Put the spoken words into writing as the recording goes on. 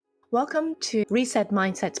Welcome to Reset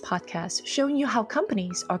Mindsets podcast, showing you how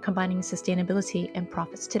companies are combining sustainability and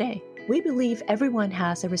profits today. We believe everyone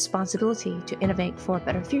has a responsibility to innovate for a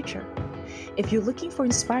better future. If you're looking for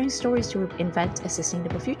inspiring stories to invent a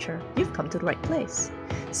sustainable future, you've come to the right place.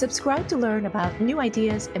 Subscribe to learn about new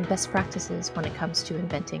ideas and best practices when it comes to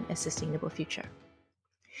inventing a sustainable future.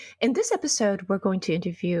 In this episode, we're going to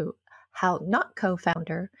interview how NotCo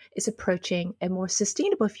founder is approaching a more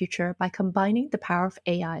sustainable future by combining the power of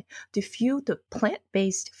AI to fuel the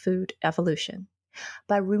plant-based food evolution.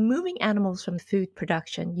 By removing animals from food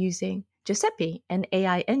production using Giuseppe, an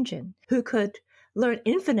AI engine, who could learn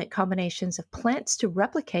infinite combinations of plants to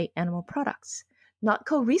replicate animal products.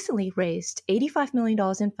 NotCo recently raised $85 million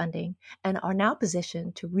in funding and are now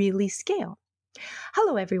positioned to really scale.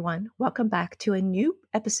 Hello, everyone. Welcome back to a new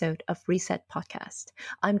episode of Reset Podcast.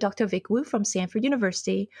 I'm Dr. Vic Wu from Stanford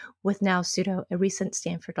University, with Now Pseudo, a recent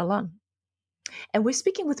Stanford alum. And we're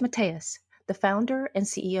speaking with Matthias, the founder and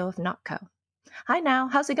CEO of NotCo. Hi, Now.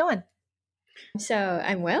 How's it going? So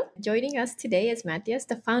I'm well. Joining us today is Matthias,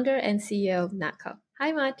 the founder and CEO of NotCo.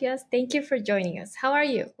 Hi, Matthias. Thank you for joining us. How are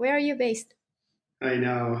you? Where are you based? Hi,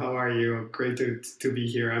 Now. How are you? Great to be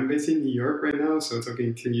here. I'm based in New York right now, so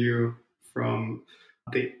talking to you from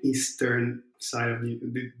the eastern side of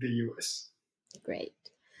the US. Great.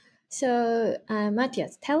 So,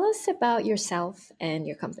 Matthias, tell us about yourself and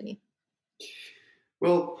your company.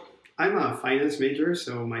 Well, I'm a finance major,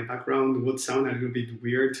 so my background would sound a little bit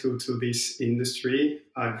weird to this industry.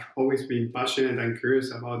 I've always been passionate and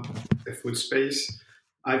curious about the food space.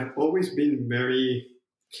 I've always been very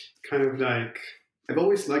I've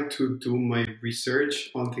always liked to do my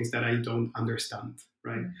research on things that I don't understand,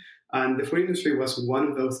 right? And the food industry was one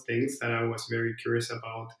of those things that I was very curious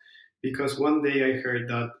about, because one day I heard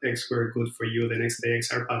that eggs were good for you, the next day eggs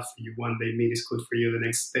are bad for you, one day meat is good for you, the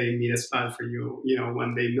next day meat is bad for you,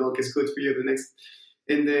 one day milk is good for you, the next,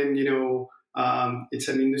 and then, it's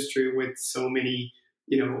an industry with so many,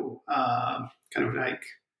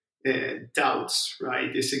 doubts,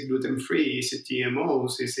 right? Is it gluten-free? Is it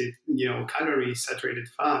GMOs? Is it, calories, saturated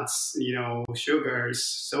fats, sugars,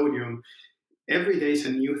 sodium? Every day is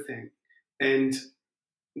a new thing. And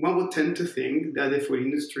one would tend to think that the food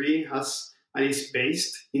industry is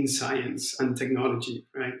based in science and technology,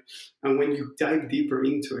 right? And when you dive deeper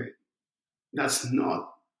into it, that's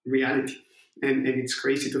not reality. And it's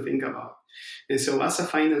crazy to think about. And so as a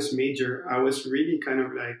finance major, I was really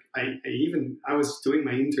I was doing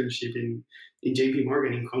my internship in JP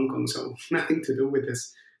Morgan in Hong Kong, so nothing to do with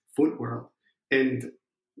this food world. And,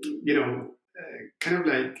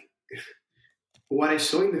 what I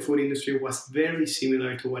saw in the food industry was very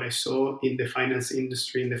similar to what I saw in the finance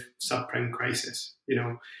industry in the subprime crisis.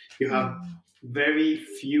 You have very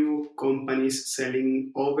few companies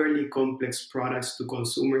selling overly complex products to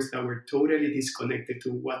consumers that were totally disconnected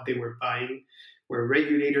to what they were buying, where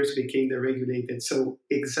regulators became deregulated. So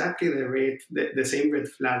exactly the same red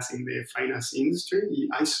flags in the finance industry,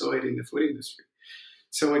 I saw it in the food industry.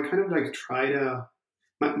 So I try to...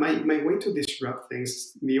 My way to disrupt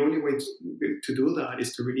things, the only way to do that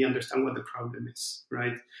is to really understand what the problem is,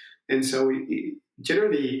 right? And so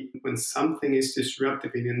generally, when something is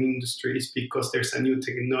disruptive in an industry, it's because there's a new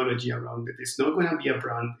technology around it. It's not going to be a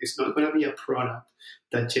brand. It's not going to be a product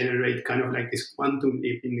that generate this quantum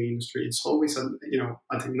leap in the industry. It's always a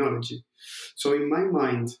technology. So in my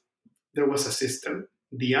mind, there was a system.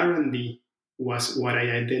 The R&D was what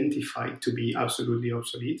I identified to be absolutely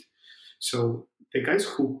obsolete. So the guys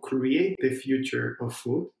who create the future of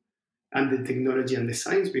food and the technology and the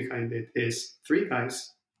science behind it is three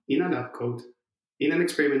guys in a lab coat, in an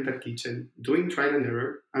experimental kitchen, doing trial and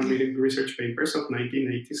error and reading research papers of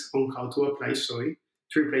 1980s on how to apply soy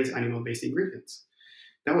to replace animal-based ingredients.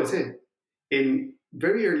 That was it. And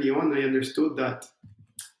very early on, I understood that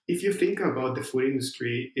if you think about the food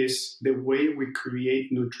industry, is the way we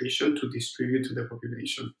create nutrition to distribute to the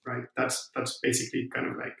population, right? That's basically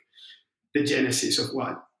the genesis of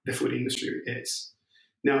what the food industry is.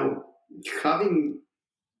 Now, having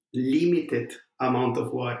limited amount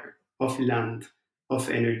of water, of land, of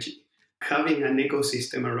energy, having an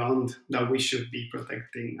ecosystem around that we should be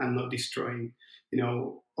protecting and not destroying,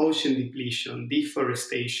 ocean depletion,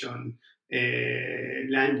 deforestation,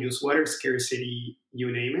 land use, water scarcity, you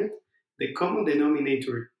name it, the common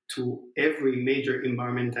denominator to every major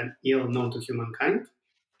environmental ill known to humankind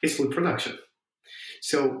is food production.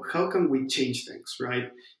 So how can we change things,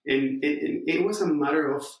 right? And it was a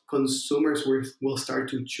matter of consumers will start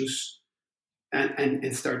to choose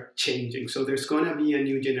and start changing. So there's going to be a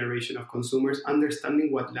new generation of consumers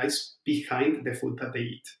understanding what lies behind the food that they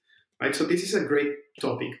eat, right? So this is a great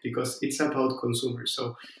topic because it's about consumers.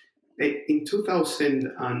 So in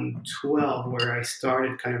 2012, where I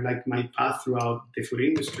started kind of like my path throughout the food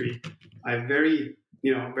industry, I very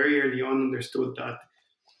early on understood that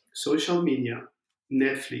social media,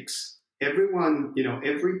 Netflix, everyone,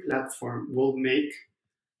 every platform will make,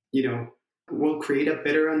 will create a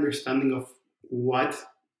better understanding of what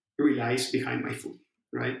relies behind my food,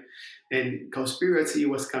 right? And Cowspiracy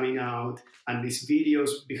was coming out, and these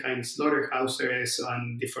videos behind slaughterhouses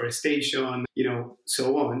and deforestation,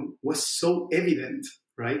 so on, was so evident,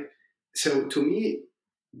 right? So to me,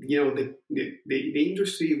 the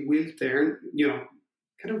industry will turn,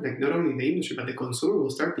 kind of like not only the industry, but the consumer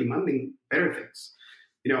will start demanding better things,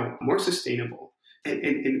 more sustainable.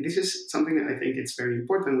 And this is something that I think it's very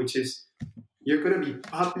important, which is you're going to be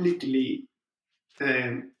publicly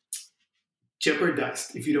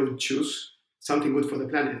jeopardized if you don't choose something good for the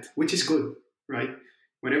planet, which is good, right?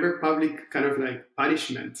 Whenever public kind of like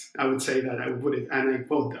punishment, I would say that, I would put it, and I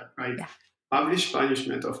quote that, right? Yeah. Published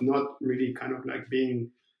punishment of not really kind of like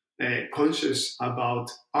being conscious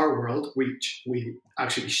about our world, which we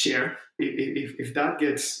actually share. If that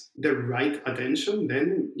gets the right attention,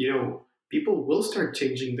 then, people will start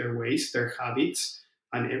changing their ways, their habits,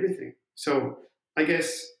 and everything. So I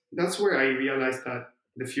guess that's where I realized that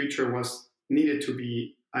the future needed to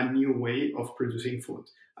be a new way of producing food.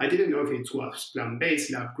 I didn't know if it was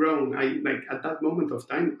plant-based, lab-grown. At that moment of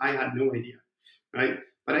time, I had no idea, right?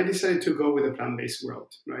 But I decided to go with the plant-based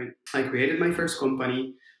world, right? I created my first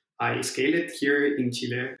company. I scaled it here in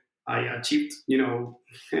Chile. I achieved,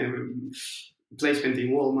 placement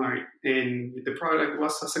in Walmart, and the product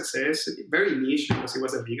was a success. Very niche because it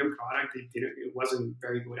was a vegan product. It wasn't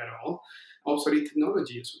very good at all. Obsolete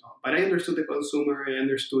technology as well. But I understood the consumer. I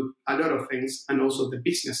understood a lot of things, and also the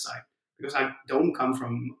business side, because I don't come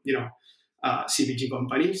from CPG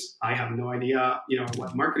companies. I have no idea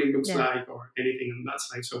what marketing looks like or anything on that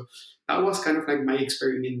side. So that was kind of like my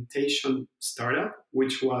experimentation startup,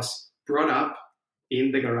 which was brought up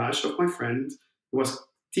in the garage of my friend. It was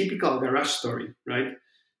typical garage story, right?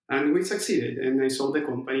 And we succeeded, and I sold the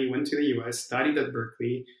company, went to the US, studied at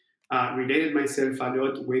Berkeley, related myself a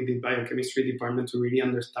lot with the biochemistry department to really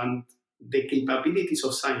understand the capabilities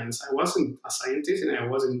of science. I wasn't a scientist, and I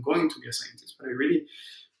wasn't going to be a scientist, but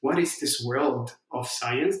what is this world of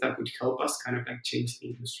science that could help us kind of like change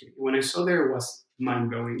the industry? When I saw there, it was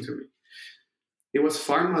mind-blowing to me. It was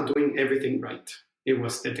pharma doing everything right. It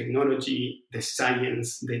was the technology, the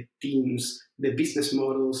science, the teams, the business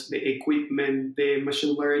models, the equipment, the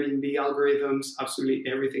machine learning, the algorithms, absolutely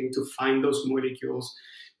everything to find those molecules,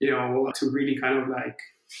 to really kind of like,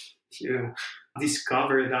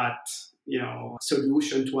 discover that,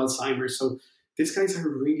 solution to Alzheimer's. So these guys are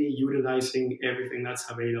really utilizing everything that's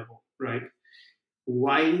available, right?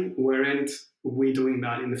 Why weren't we doing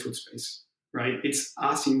that in the food space? Right? It's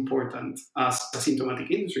as important as the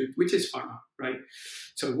symptomatic industry, which is pharma, right?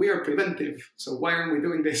 So we are preventive. So why aren't we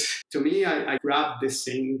doing this? To me, I grabbed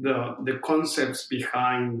the concepts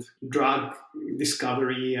behind drug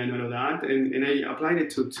discovery and all of that, and I applied it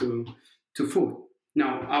to food.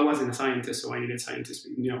 Now, I wasn't a scientist, so I needed scientists,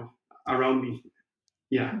 around me.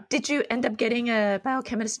 Yeah. Did you end up getting a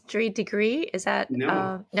biochemistry degree? Is that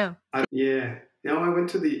no? No. No, I went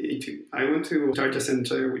to Georgia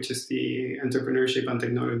Center, which is the entrepreneurship and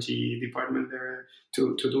technology department there,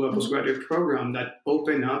 to do a postgraduate program that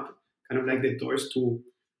opened up kind of like the doors to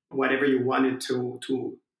whatever you wanted to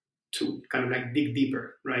kind of like dig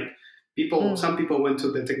deeper, right? Some people went to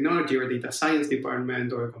the technology or data science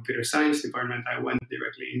department or computer science department. I went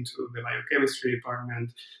directly into the biochemistry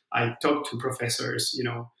department. I talked to professors,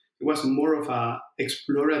 It was more of a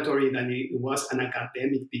exploratory than it was an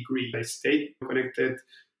academic degree. I stayed connected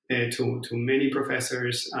to many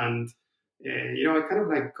professors, and I kind of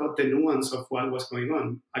like got the nuance of what was going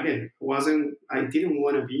on. Again, I didn't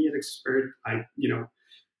want to be an expert.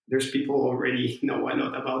 There's people already know a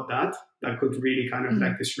lot about that could really kind of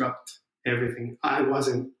like disrupt everything.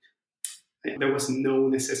 There was no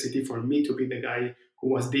necessity for me to be the guy who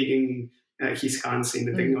was digging his hands in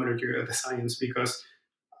the technology or the science, because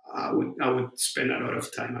I would spend a lot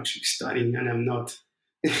of time actually studying, and I'm not,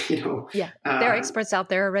 there are experts out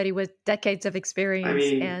there already with decades of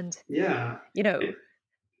experience, the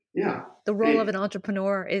role of an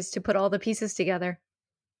entrepreneur is to put all the pieces together.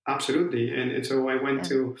 Absolutely, and so I went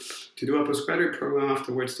to do a postgraduate program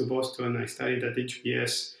afterwards to Boston. I studied at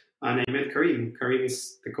HBS, and I met Karim. Karim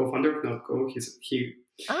is the co-founder of Notco. He's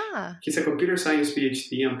a computer science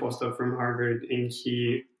PhD and postdoc from Harvard, and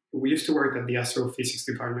we used to work at the astrophysics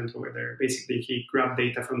department over there. Basically, he grabbed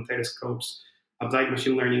data from telescopes applied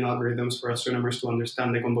machine learning algorithms for astronomers to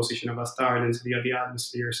understand the composition of a star, density of the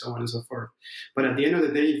atmosphere, so on and so forth. But at the end of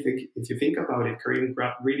the day, if you think about it, Karim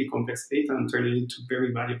grabbed really complex data and turned it into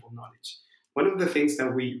very valuable knowledge. One of the things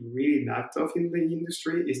that we really lacked of in the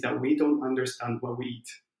industry is that we don't understand what we eat.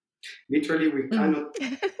 Literally, we cannot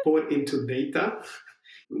put into data.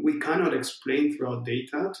 We cannot explain throughout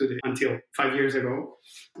data until 5 years ago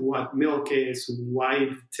what milk is, why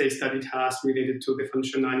taste that it has related to the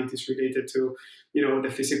functionalities related to, the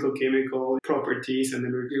physical chemical properties and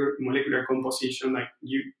the molecular composition.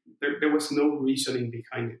 There was no reasoning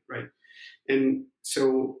behind it, right? And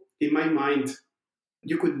so in my mind,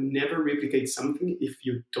 you could never replicate something if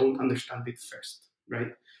you don't understand it first,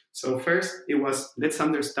 right? So first it was, let's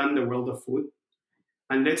understand the world of food.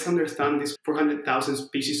 And let's understand these 400,000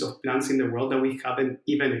 species of plants in the world that we haven't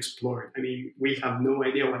even explored. I mean, we have no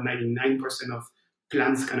idea what 99% of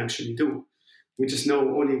plants can actually do. We just know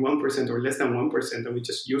only 1% or less than 1%, and we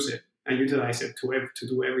just use it and utilize it to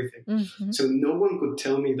do everything. Mm-hmm. So no one could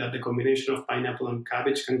tell me that the combination of pineapple and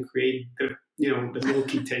cabbage can create the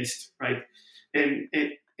milky taste, right? And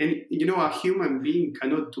a human being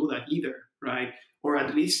cannot do that either, right? Or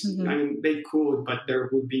at least, I mean, they could, but there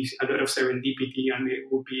would be a lot of serendipity and there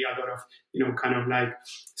would be a lot of,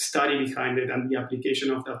 study behind it, and the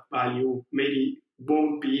application of that value maybe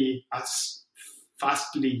won't be as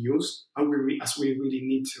fastly used as we really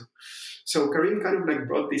need to. So Karim kind of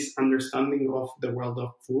brought this understanding of the world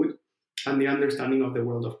of food and the understanding of the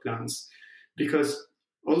world of plants. Because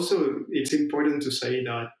also it's important to say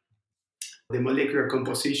that the molecular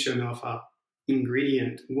composition of a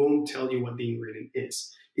ingredient won't tell you what the ingredient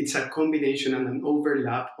is. It's a combination and an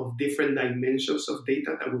overlap of different dimensions of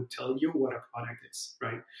data that will tell you what a product is,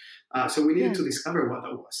 right? So we needed to discover what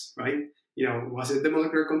that was, right? Was it the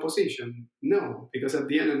molecular composition? No, because at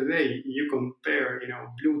the end of the day, you compare,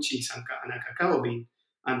 blue cheese and a cacao bean,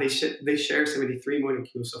 and they share 73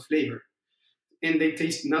 molecules of flavor, and they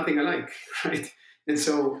taste nothing alike, right? And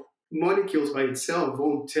so molecules by itself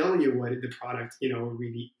won't tell you what the product,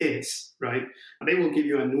 really is, right? They will give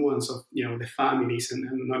you a nuance of, the families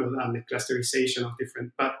and all of that, and the clusterization of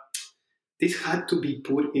different, but this had to be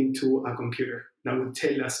put into a computer that would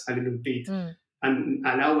tell us a little bit and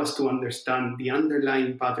allow us to understand the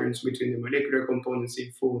underlying patterns between the molecular components in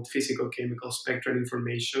food, physical, chemical, spectral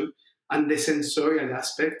information, and the sensorial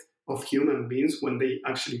aspect of human beings when they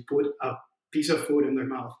actually put a piece of food in their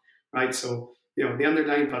mouth, right? So, the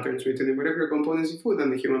underlying patterns between the molecular components in food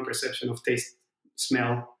and the human perception of taste,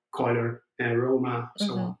 smell, color, aroma,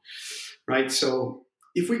 so on, right? So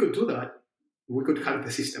if we could do that, we could have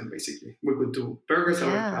the system, basically. We could do burgers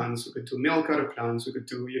out of plants, we could do milk out of plants, we could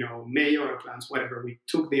do, mayo out of plants, whatever. We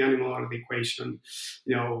took the animal out of the equation,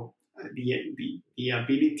 the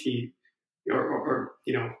ability or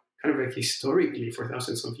kind of historically for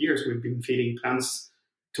thousands of years, we've been feeding plants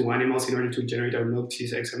to animals in order to generate our milk,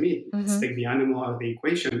 cheese, eggs, and meat. Let's take the animal out of the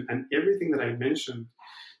equation, and everything that I mentioned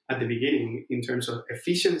at the beginning in terms of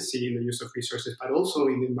efficiency in the use of resources, but also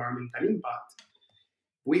in environmental impact,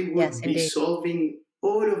 we would be solving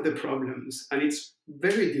all of the problems. And it's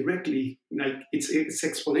very directly, it's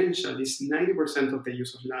exponential. It's 90% of the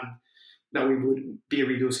use of land that we would be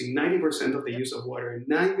reducing, 90% of the use of water,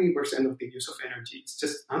 90% of the use of energy. It's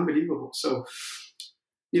just unbelievable. So,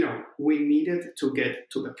 we needed to get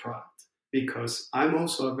to the product, because I'm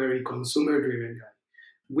also a very consumer-driven guy.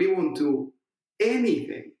 We won't do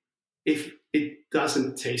anything if it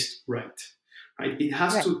doesn't taste right? It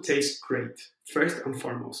has to taste great, first and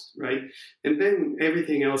foremost, right? And then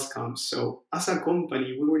everything else comes. So as a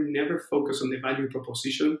company, we were never focused on the value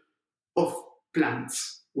proposition of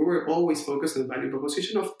plants. We were always focused on the value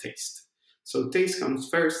proposition of taste. So taste comes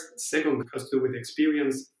first, second has to do with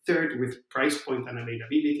experience, third with price point and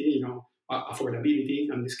availability, affordability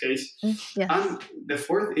in this case. And the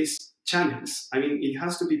fourth is channels. I mean, it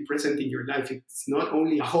has to be present in your life. It's not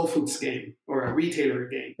only a Whole Foods game or a retailer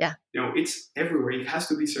game. It's everywhere. It has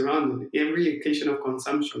to be surrounded. Every occasion of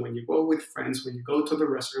consumption, when you go with friends, when you go to the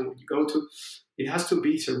restaurant, it has to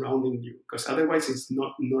be surrounding you, because otherwise it's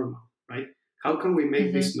not normal, right? How can we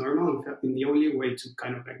make this normal? And the only way to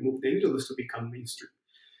kind of move the needle is to become mainstream.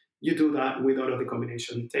 You do that with all of the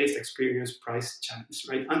combination: taste, experience, price, channels,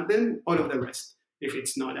 right? And then all of the rest. If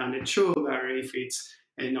it's not added sugar, if it's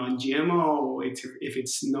non-GMO, if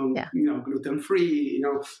it's gluten-free,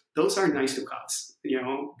 those are nice to have,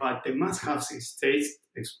 but the must-haves is taste,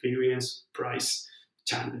 experience, price,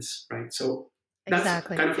 channels, right? So that's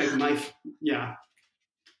kind of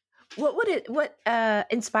What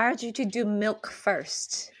inspired you to do milk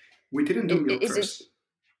first? We didn't do milk first.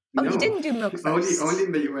 Oh, No, you didn't do milk first. only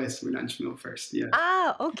in the US we launched milk first. Yeah.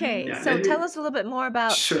 Ah, okay. Yeah. So tell us a little bit more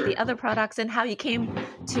about Sure. the other products and how you came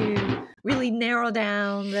to really narrow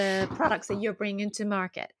down the products that you're bringing to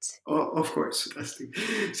market. Oh, of course, fantastic.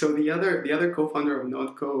 So the other co-founder of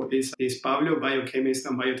Notco is Pablo, biochemist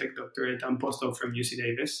and biotech doctorate and postdoc from UC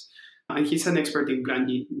Davis. And he's an expert in plant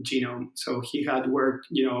genome. So he had worked,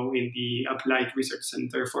 in the Applied Research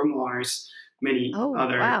Center for Mars, many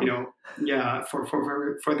other, wow.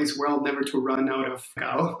 For this world never to run out of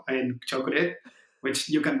cacao and chocolate, which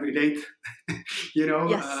you can relate.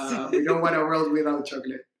 Yes. We don't want a world without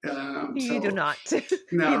chocolate. You do not.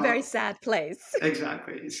 No. Be a very sad place.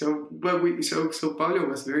 Exactly. So Pablo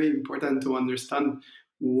was very important to understand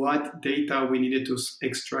what data we needed to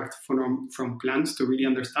extract from plants to really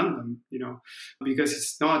understand them, because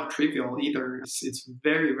it's not trivial either. It's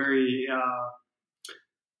very, very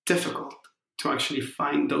difficult to actually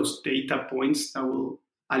find those data points that will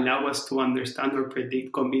allow us to understand or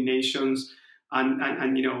predict combinations and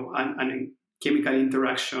chemical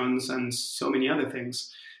interactions and so many other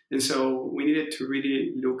things. And so we needed to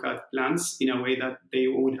really look at plants in a way that they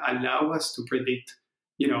would allow us to predict,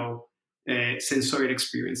 sensory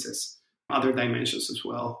experiences, other dimensions as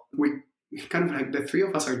well. We kind of like the three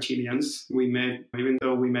of us are Chileans. We met, even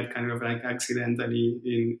though we met kind of like accidentally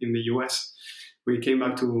in the US, we came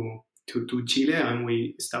back to Chile and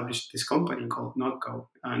we established this company called Notco.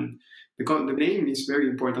 And the name is very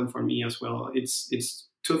important for me as well. It's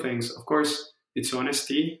two things. Of course, it's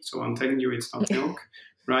honesty. So I'm telling you it's not milk.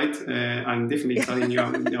 Right? I'm definitely telling you,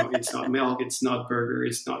 it's not milk, it's not burger,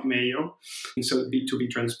 it's not mayo. And so to be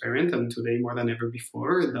transparent, and today more than ever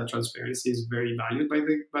before, that transparency is very valued by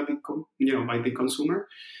the consumer.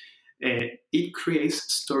 It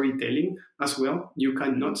creates storytelling as well. You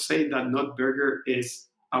cannot say that not burger is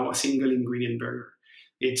our single ingredient burger.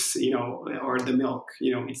 It's, or the milk,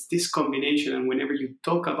 it's this combination. And whenever you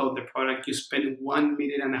talk about the product, you spend 1.5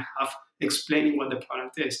 minutes explaining what the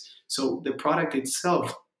product is. So the product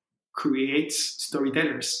itself creates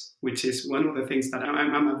storytellers, which is one of the things that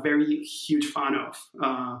I'm a very huge fan of.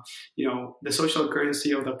 The social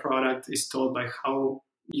currency of the product is told by how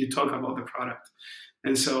you talk about the product.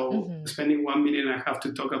 And so spending 1.5 minutes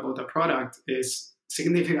to talk about the product is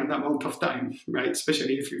significant amount of time, right?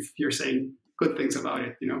 Especially if you're saying good things about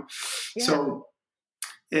it, Yeah. So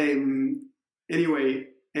anyway,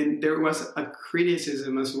 and there was a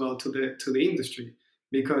criticism as well to the industry,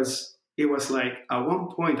 because it was like at one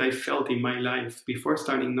point I felt in my life before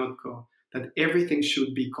starting Notco that everything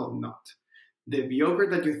should be called Not. The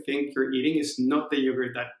yogurt that you think you're eating is not the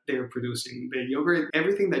yogurt that they're producing. The yogurt,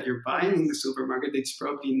 everything that you're buying in the supermarket, it's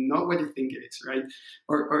probably not what you think it is, right?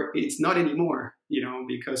 Or it's not anymore,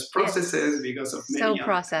 because processes, because of many so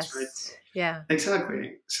processed, things, right? Yeah,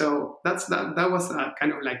 exactly. So that was a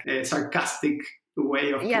kind of like a sarcastic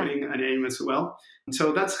way of putting a name as well.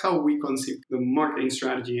 So that's how we conceived the marketing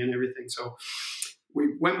strategy and everything. So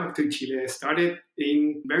we went back to Chile, started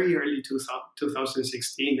in very early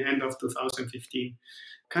 2016, end of 2015,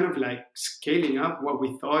 kind of like scaling up what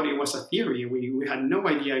we thought it was a theory. We had no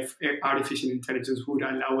idea if artificial intelligence would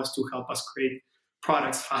allow us to help us create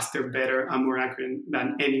products faster, better, and more accurate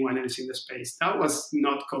than anyone else in the space. That was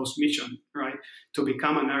Notco's mission, right? To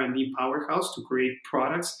become an R&D powerhouse, to create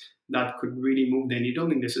products that could really move the needle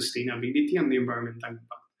in the sustainability and the environmental impact.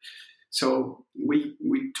 So we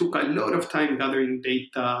took a lot of time gathering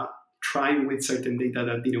data, trying with certain data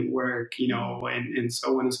that didn't work, and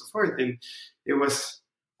so on and so forth. And it was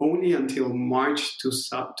only until March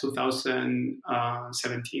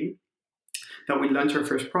 2017 that we launched our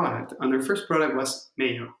first product. And our first product was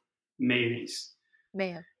mayo, mayonnaise.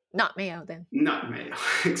 Mayo, not mayo then. Not mayo,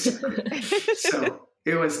 exactly. So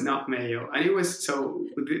it was not mayo. And it was,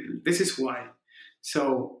 this is why.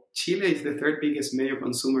 So Chile is the third biggest mayo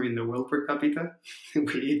consumer in the world per capita.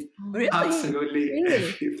 We eat absolutely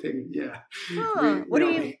everything. Yeah. Huh. What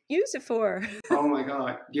do you use it for? Oh my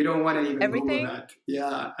God. You don't want to even everything? Google that.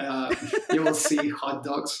 Yeah. You will see hot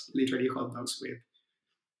dogs, literally hot dogs with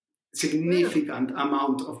significant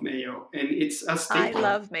amount of mayo. And it's a staple. I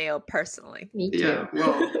love mayo personally. Me too. Yeah.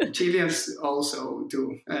 Well, Chileans also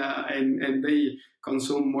do. And they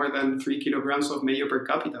consume more than 3 kilograms of mayo per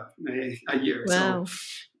capita a year. Wow. So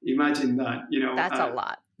imagine that, That's a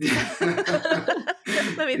lot.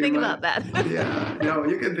 Let me think about that. Yeah, no,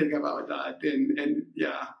 you can think about that. And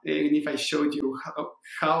if I showed you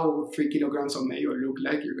how 3 kilograms of mayo look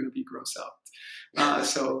like, you're going to be grossed out.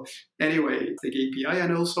 So anyway, the API,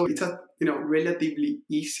 and also it's a relatively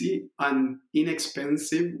easy and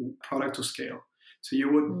inexpensive product to scale. So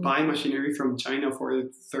you would buy machinery from China for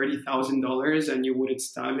 $30,000 and you would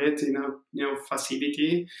install it in a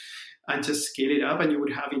facility and just scale it up, and you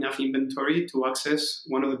would have enough inventory to access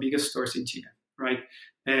one of the biggest stores in Chile, right?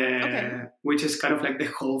 Which is kind of like the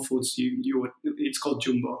Whole Foods. It's called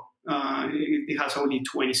Jumbo. It has only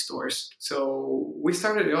 20 stores. So we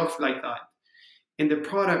started off like that. And the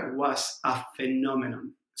product was a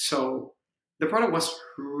phenomenon. So the product was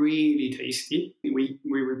really tasty. We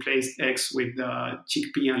replaced eggs with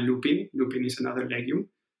chickpea and lupin. Lupin is another legume.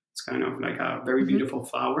 It's kind of like a very beautiful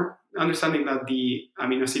flour. Understanding that the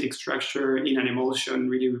amino acidic structure in an emulsion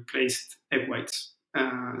really replaced egg whites.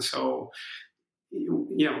 So,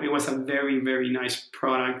 it was a very, very nice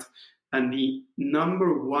product. And the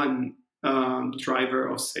number one driver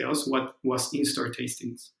of sales was in-store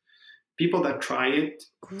tastings. People that try it,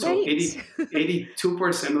 Great. so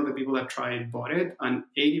 82% of the people that try it bought it, and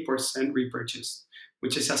 80% repurchased,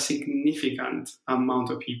 which is a significant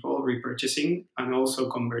amount of people repurchasing and also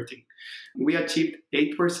converting. We achieved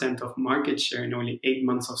 8% of market share in only 8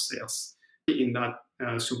 months of sales in that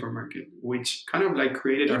supermarket, which kind of like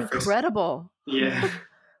created our first... Incredible. Yeah.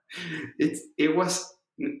 It was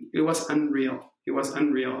unreal. It was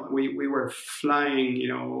unreal. We were flying,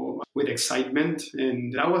 with excitement.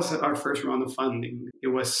 And that was our first round of funding. It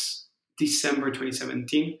was December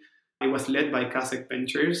 2017. It was led by Kasek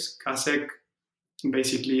Ventures. Kasek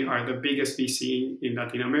basically are the biggest VC in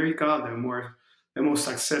Latin America, the most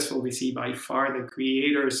successful VC by far, the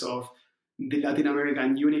creators of the Latin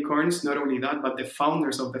American unicorns. Not only that, but the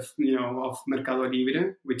founders of of Mercado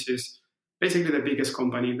Libre, which is basically the biggest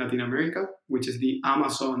company in Latin America, which is the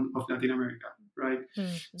Amazon of Latin America, right?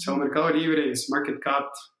 Mm-hmm. So Mercado Libre is market cap,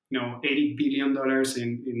 $80 billion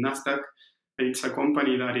in Nasdaq. And it's a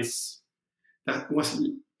company that was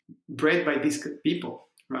bred by these people,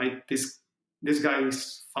 right? These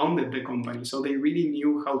guys founded the company. So they really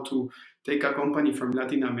knew how to take a company from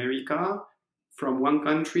Latin America, from one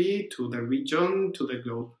country to the region, to the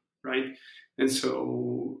globe, right? And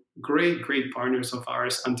so great partners of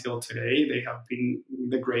ours until today. They have been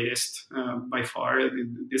the greatest by far.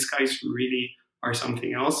 These guys really are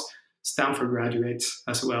something else. Stanford graduates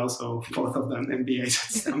as well. So both of them MBAs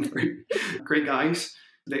at Stanford. Great guys.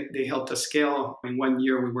 They helped us scale. In 1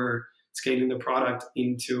 year, we were scaling the product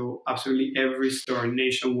into absolutely every store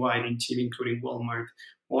nationwide in Chile, including Walmart.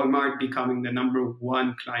 Walmart becoming the number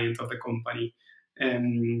one client of the company.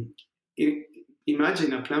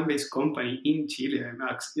 Imagine a plant-based company in Chile,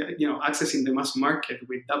 accessing the mass market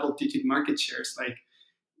with double-digit market shares. Like,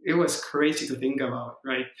 it was crazy to think about,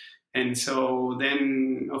 right? And so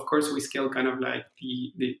then, of course, we scaled kind of like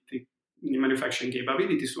the manufacturing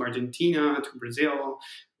capabilities to Argentina, to Brazil.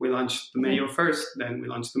 We launched the mayo first, then we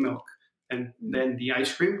launched the milk, and then the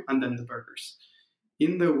ice cream, and then the burgers.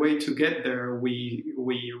 In the way to get there, we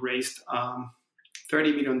raised $30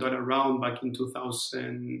 million round back in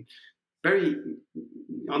 2000.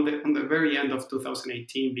 On the very end of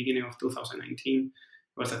 2018, beginning of 2019,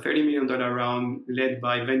 it was a $30 million round led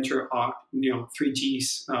by venture,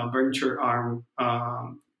 3G's venture arm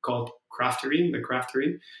called Craftery, the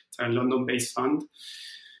Craftery. It's a London-based fund.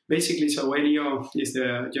 Basically, so Elio is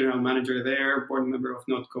the general manager there, board member of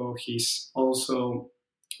Notco. He's also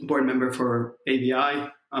board member for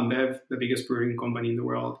ABI, Ambev, the biggest brewing company in the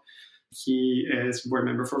world. He is board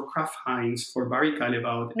member for Kraft Heinz, for Barry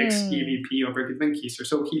Callebaut, ex-EVP of Reckitt Benckiser.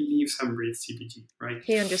 So he lives and breathes CPG, right?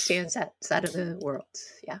 He understands that side of the world,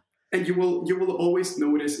 yeah. And you will always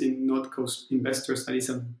notice in Notco's investors that it's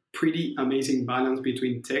a pretty amazing balance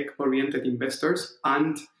between tech-oriented investors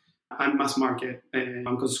and mass market and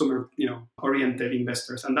consumer, oriented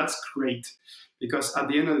investors. And that's great, because at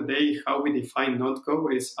the end of the day, how we define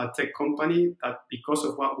Notco is a tech company that, because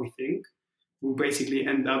of what we think, we basically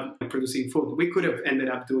end up producing food. We could have ended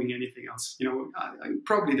up doing anything else.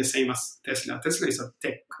 Probably the same as Tesla. Tesla is a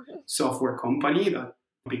tech software company that,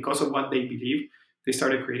 because of what they believe, they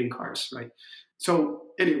started creating cars, right? So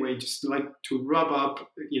anyway, just like to wrap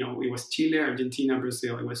up, it was Chile, Argentina,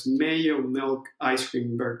 Brazil. It was mayo, milk, ice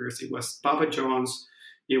cream, burgers. It was Papa John's.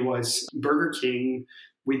 It was Burger King.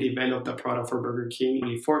 We developed a product for Burger King.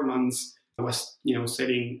 Only 4 months. I was,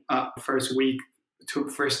 setting up first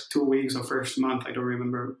 2 weeks or first month. I don't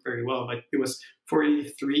remember very well, but it was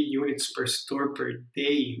 43 units per store per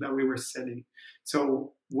day that we were selling.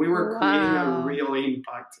 So we were creating a real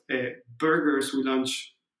impact. Burgers we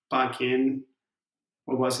launched back in,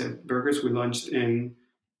 Burgers we launched in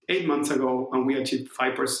 8 months ago, and we achieved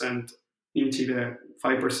 5% in Chile,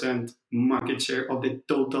 5% market share of the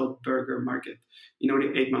total burger market in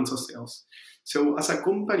only 8 months of sales. So as a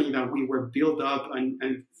company that we were built up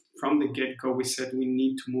and from the get-go, we said we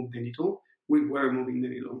need to move the needle. we were moving the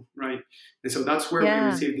needle, right? And so that's where we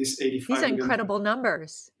received this 85 These are million. incredible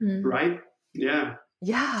numbers. Right? Yeah.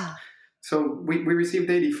 Yeah. So we received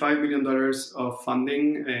 $85 million of funding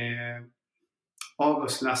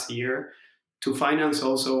August last year to finance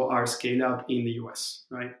also our scale up in the US,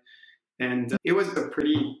 right? And it was a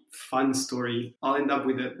pretty fun story. I'll end up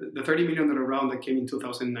with the $30 million round that came in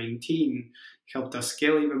 2019 helped us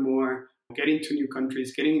scale even more, getting to new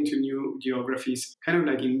countries, getting into new geographies, kind of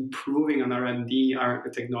like improving on R&D, our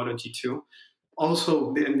technology too.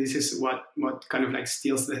 Also, and this is what kind of like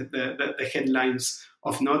steals the headlines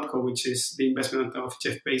of Notco, which is the investment of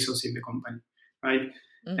Jeff Bezos in the company, right?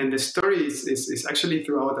 Mm-hmm. And the story is actually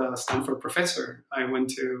throughout a Stanford professor. I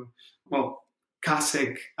went to,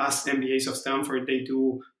 CASEC, as MBAs of Stanford, they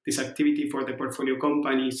do this activity for the portfolio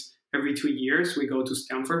companies. Every 2 years, we go to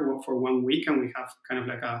Stanford for 1 week, and we have kind of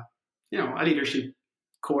like a leadership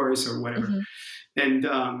course or whatever.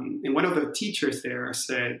 Mm-hmm. And one of the teachers there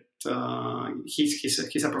said,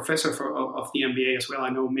 he's a professor of the MBA as well. I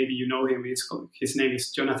know maybe you know him. His name is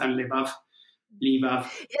Jonathan Lebov.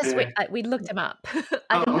 Yes, we looked him up.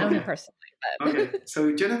 I don't know him personally. But. Okay,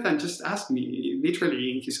 so Jonathan just asked me,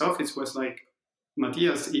 literally in his office, was like,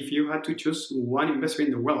 Matthias, if you had to choose one investor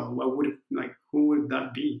in the world, who would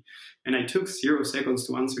that be? And I took 0 seconds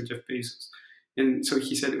to answer Jeff Bezos. And so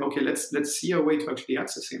he said, okay, let's see a way to actually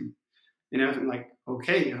access him. And I was like,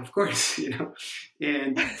 okay, of course,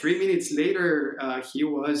 And 3 minutes later, he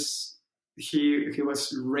was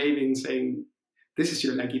raving, saying, "This is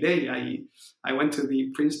your lucky day. I went to the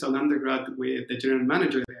Princeton undergrad with the general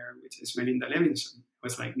manager there, which is Melinda Levinson." I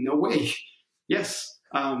was like, no way. Yes.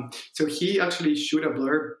 So he actually shoot a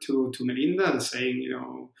blurb to Melinda saying,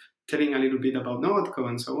 telling a little bit about Notco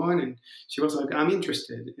and so on. And she was like, I'm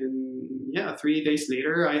interested. And 3 days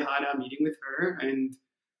later, I had a meeting with her. And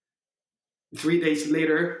 3 days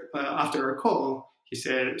later, after our call, she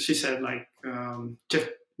said like,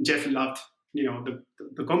 Jeff loved,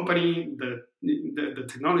 the company, the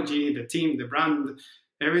technology, the team, the brand,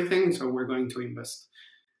 everything. So we're going to invest.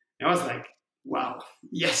 And I was like, wow,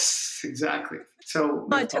 yes, exactly. So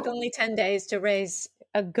it took only 10 days to raise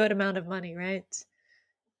a good amount of money, right?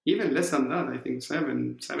 Even less than that, I think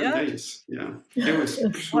 7 days. Yeah, it was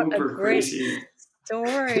super crazy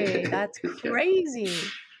story. That's crazy.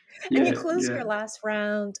 And you closed your last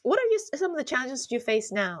round. What are some of the challenges you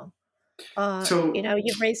face now? So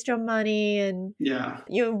you've raised your money and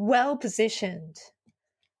you're well positioned.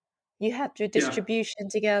 You have your distribution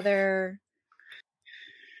together.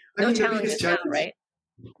 No challenges now, right?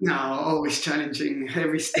 No, always challenging.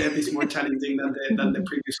 Every step is more challenging than the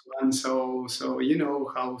previous one. So you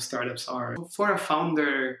know how startups are. For a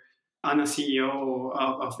founder and a CEO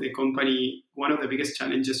of the company, one of the biggest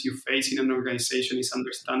challenges you face in an organization is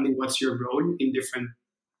understanding what's your role in different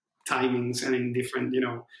timings and in different,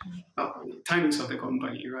 timings of the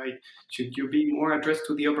company, right? Should you be more addressed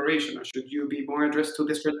to the operation, or should you be more addressed to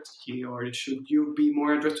the strategy, or should you be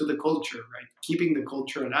more addressed to the culture, right? Keeping the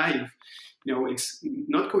culture alive. It's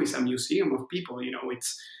Notco is a museum of people.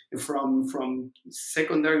 It's from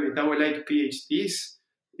secondary metabolite PhDs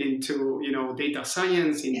into data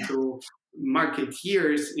science, into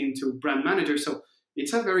marketeers, into brand managers. So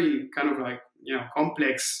it's a very kind of like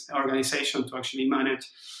complex organization to actually manage.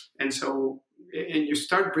 And so, and you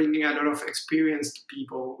start bringing a lot of experienced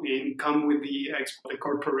people and come with the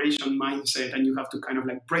corporation mindset, and you have to kind of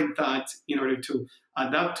like break that in order to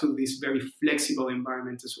adapt to this very flexible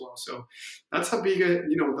environment as well. So that's a big,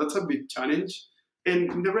 challenge.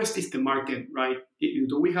 And the rest is the market, right?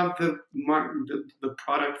 Do we have the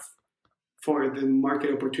product for the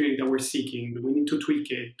market opportunity that we're seeking? Do we need to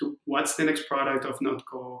tweak it? What's the next product of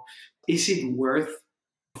Notco? Is it worth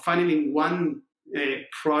funneling one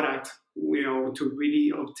product, to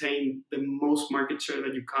really obtain the most market share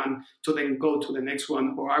that you can, to then go to the next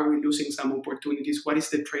one? Or are we losing some opportunities? What is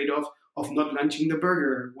the trade-off of not launching the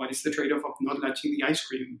burger? What is the trade-off of not launching the ice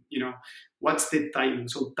cream? What's the timing?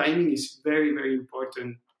 So timing is very, very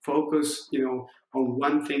important. Focus, on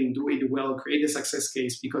one thing, do it well, create a success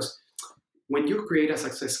case, because when you create a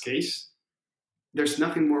success case, there's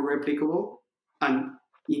nothing more replicable and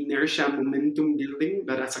inertia, momentum building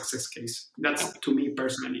than a success case. That's to me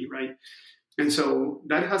personally, right? And so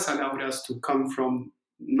that has allowed us to come from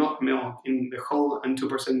not milk in the whole and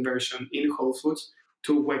 2% version in Whole Foods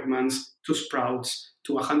to Wegmans, to Sprouts,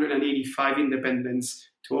 to 185 independents,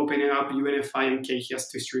 to opening up UNFI and KeHE as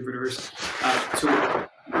distributors, to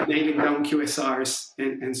nailing down QSRs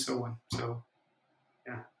and so on. So,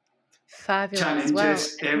 yeah. Fabulous.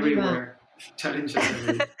 Challenges everywhere. Challenges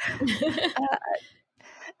everywhere.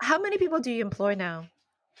 How many people do you employ now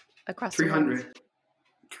across 300. the world?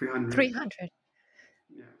 300. 300.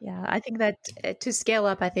 Yeah. Yeah, I think that to scale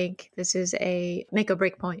up, I think this is a make or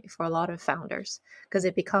break point for a lot of founders because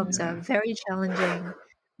it becomes a Yeah. very challenging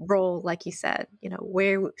role, like you said.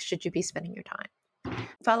 Where should you be spending your time?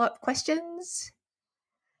 Follow-up questions?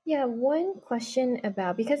 Yeah, one question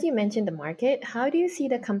about, because you mentioned the market, how do you see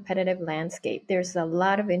the competitive landscape? There's a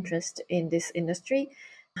lot of interest in this industry.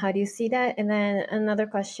 How do you see that? And then another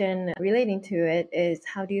question relating to it is,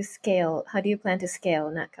 how do you plan to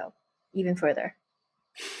scale Natco even further?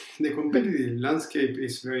 The competitive landscape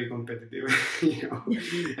is very competitive,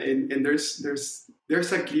 and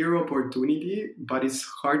there's a clear opportunity, but it's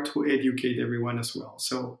hard to educate everyone as well.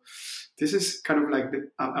 So this is kind of like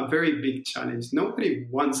a very big challenge. Nobody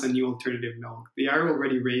wants a new alternative milk. They are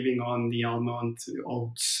already raving on the almond,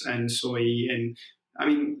 oats, and soy, and I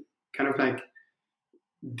mean, kind of like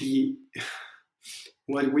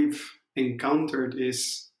what we've encountered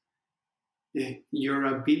is your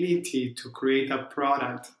ability to create a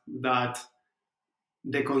product that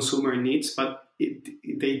the consumer needs, but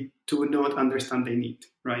they do not understand they need,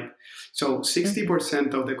 right? So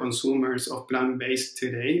 60% of the consumers of plant-based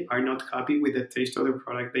today are not happy with the taste of the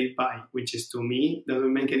product they buy, which is, to me,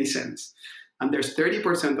 doesn't make any sense. And there's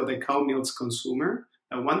 30% of the cow milk consumer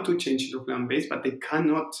that want to change to plant-based, but they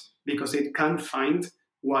cannot because they can't find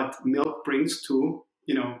what milk brings to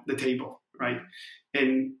the table, right?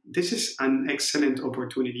 And this is an excellent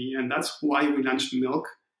opportunity, and that's why we launched milk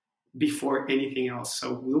before anything else.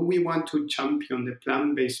 So will we want to champion the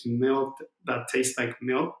plant-based milk that tastes like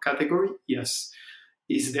milk category? Yes.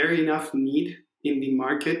 Is there enough need in the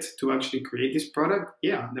market to actually create this product?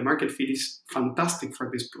 Yeah, the market fit is fantastic for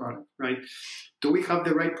this product, right? Do we have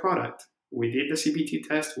the right product? We did the CBT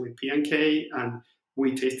test with P&K, and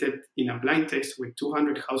we tested in a blind test with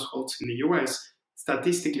 200 households in the US,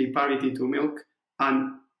 statistically parity to milk,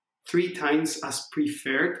 and 3 times as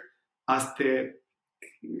preferred as the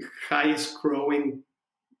highest growing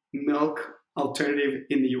milk alternative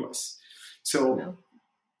in the US. So,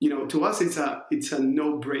 to us, it's a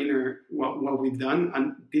no-brainer what we've done,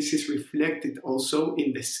 and this is reflected also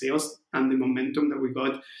in the sales and the momentum that we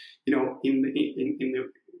got,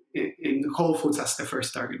 in Whole Foods as the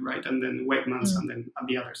first target, right, and then Wegmans, and then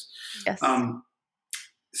the others. Yes.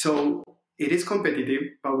 So it is competitive,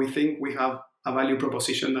 but we think we have a value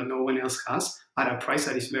proposition that no one else has at a price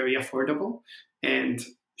that is very affordable and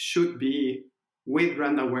should be with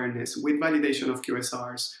brand awareness, with validation of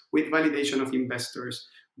QSRs, with validation of investors.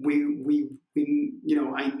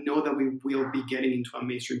 I know that we will be getting into a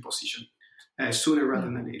mainstream position sooner rather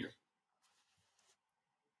than later.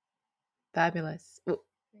 Fabulous.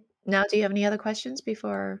 Now, do you have any other questions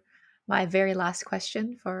before my very last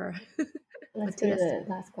question for Let's do the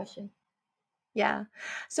last question. Yeah.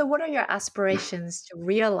 So what are your aspirations to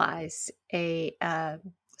realize a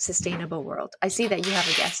sustainable world? I see that you have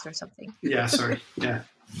a guest or something. Yeah, sorry. Yeah.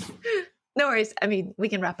 No worries. I mean, we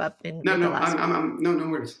can wrap up in no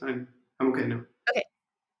worries. I'm okay now.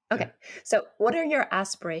 Okay. So what are your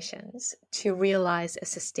aspirations to realize a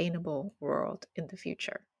sustainable world in the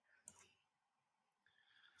future?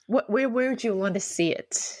 Where would you want to see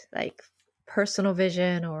it? Like personal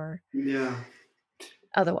vision or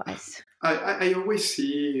otherwise? I always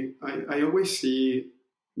see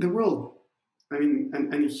the world. I mean,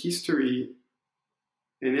 and history,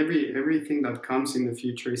 and everything that comes in the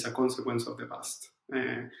future is a consequence of the past.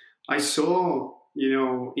 I saw,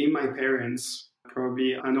 in my parents,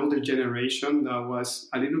 probably an older generation that was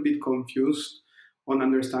a little bit confused on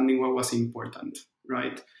understanding what was important,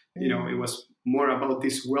 right? It was more about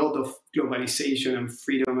this world of globalization and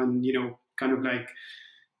freedom and, kind of like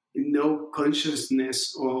no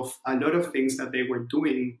consciousness of a lot of things that they were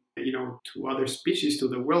doing, to other species, to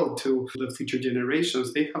the world, to the future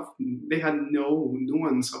generations. They had no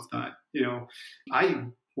nuance of that. I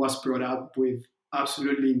was brought up with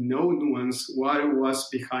absolutely no nuance what was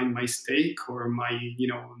behind my steak or my,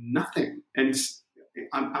 nothing. And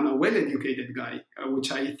I'm a well-educated guy,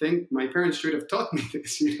 which I think my parents should have taught me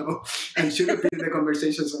this, and should have been in the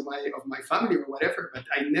conversations of my family or whatever. But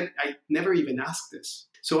I never even asked this.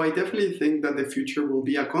 So I definitely think that the future will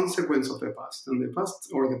be a consequence of the past, and the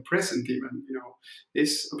past, or the present even,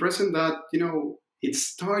 is a present that, it's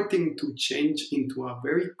starting to change into a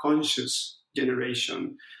very conscious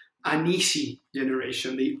generation, an easy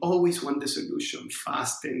generation. They always want the solution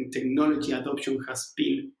fast, and technology adoption has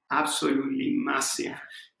been absolutely massive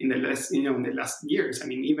in the last years. I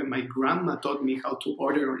mean, even my grandma taught me how to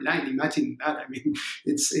order online. Imagine that. I mean,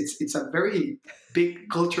 it's a very big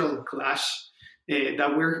cultural clash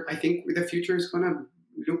that I think the future is going to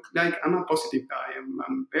look like. I'm a positive guy.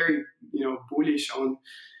 I'm very, bullish on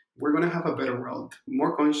we're going to have a better world,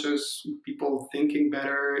 more conscious people thinking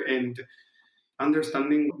better and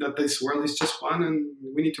understanding that this world is just one and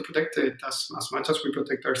we need to protect it as much as we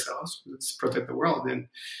protect ourselves. Let's protect the world. And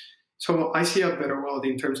so I see a better world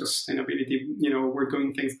in terms of sustainability. We're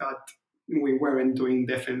doing things that we weren't doing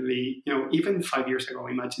definitely, even 5 years ago.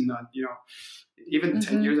 Imagine that, even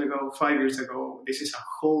 10 years ago, 5 years ago, this is a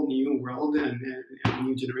whole new world and a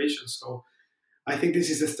new generation. So I think this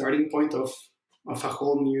is the starting point of a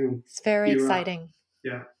whole new It's very era. Exciting.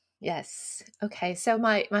 Yeah. Yes. Okay. So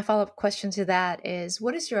my follow-up question to that is,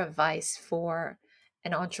 what is your advice for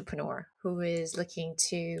an entrepreneur who is looking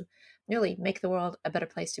to really make the world a better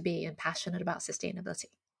place to be and passionate about sustainability?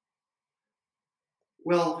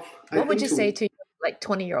 Well, what would you say to your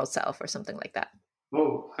 20-year-old self or something like that?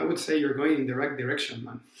 Oh, I would say you're going in the right direction,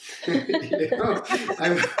 man.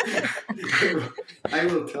 I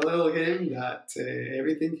will tell him that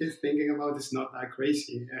everything he's thinking about is not that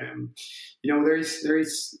crazy.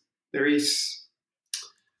 There is,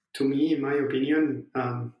 to me, in my opinion,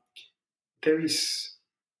 there is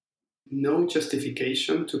no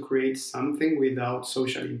justification to create something without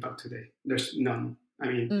social impact today. There's none. I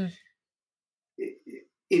mean,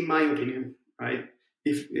 in my opinion, right?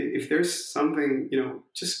 If there's something,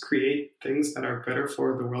 just create things that are better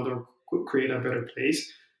for the world or could create a better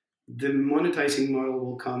place. The monetizing model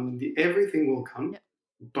will come, everything will come,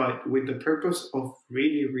 but with the purpose of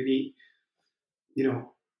really, really,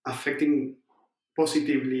 affecting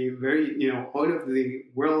positively, very, all of the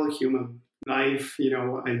world, human life,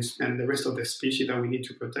 and the rest of the species that we need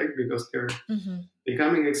to protect because they're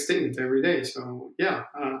becoming extinct every day. So yeah,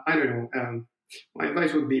 I don't know. My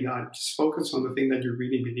advice would be that just focus on the thing that you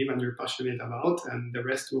really believe and you're passionate about, and the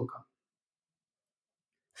rest will come.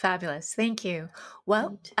 Fabulous. Thank you.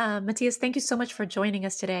 Well, Matthias, thank you so much for joining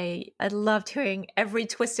us today. I loved hearing every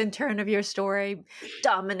twist and turn of your story,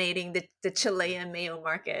 dominating the Chilean mayo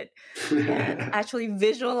market and actually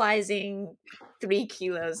visualizing 3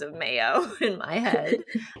 kilos of mayo in my head.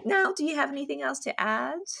 Now, do you have anything else to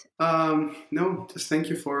add? No, just thank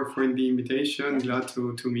you for the invitation. Glad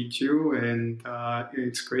to meet you. And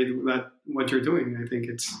it's great that what you're doing. I think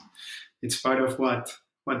it's part of what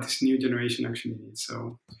this new generation actually needs.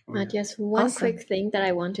 So, Matthias, one quick thing that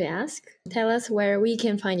I want to ask. Tell us where we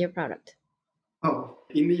can find your product. Oh,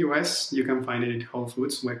 in the US, you can find it at Whole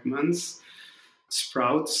Foods, Wegmans,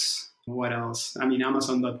 Sprouts. What else? I mean,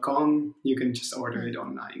 Amazon.com. You can just order it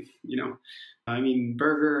online.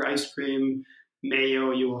 Burger, ice cream,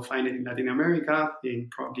 mayo. You will find it in Latin America, in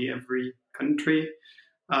probably every country,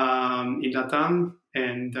 in Latam,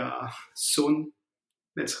 and soon,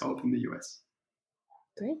 let's hope, in the US.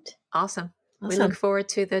 Great. Awesome. We look forward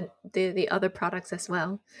to the other products as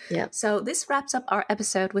well. Yeah. So this wraps up our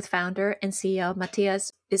episode with founder and CEO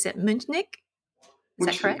Matthias. Is it Munchnik? Is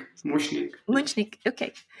that correct? Munchnik.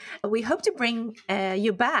 Okay. We hope to bring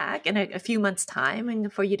you back in a few months' time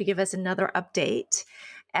and for you to give us another update.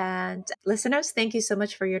 And listeners, thank you so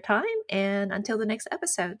much for your time. And until the next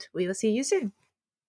episode, we will see you soon.